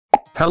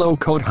Hello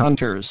code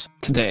hunters,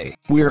 today,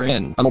 we're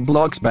in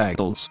ALLBLOX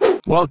Battles.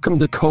 Welcome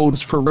to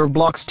Codes for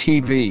Roblox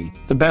TV,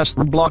 the best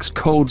Roblox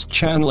codes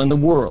channel in the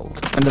world,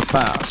 and the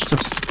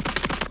fastest.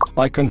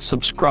 Like and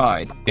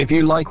subscribe, if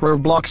you like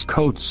Roblox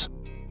codes.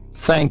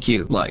 Thank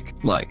you. Like.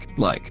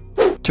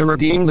 To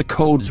redeem the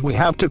codes we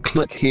have to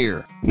click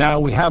here. Now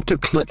we have to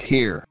click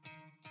here.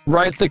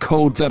 Write the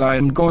codes that I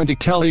am going to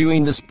tell you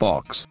in this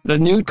box. The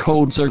new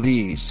codes are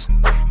these.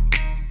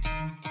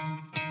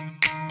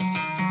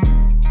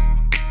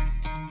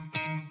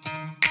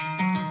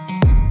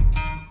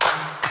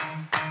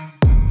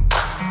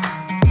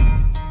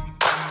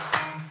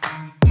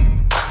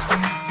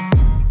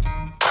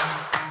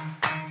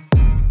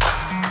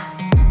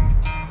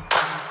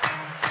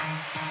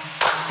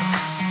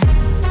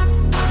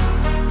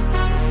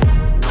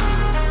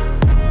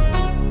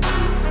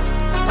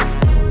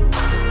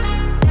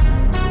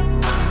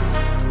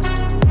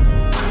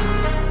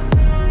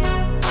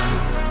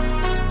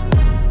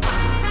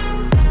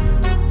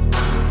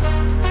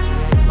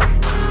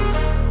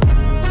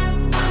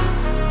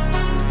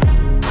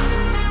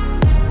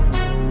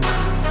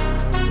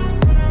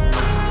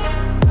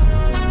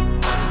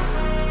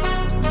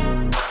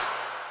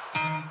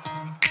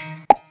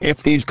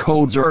 If these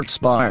codes are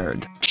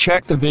expired,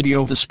 check the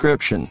video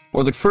description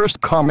or the first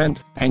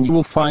comment and you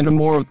will find a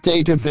more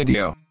updated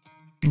video.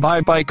 Bye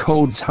bye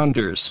codes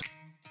hunters.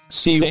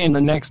 See you in the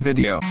next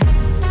video.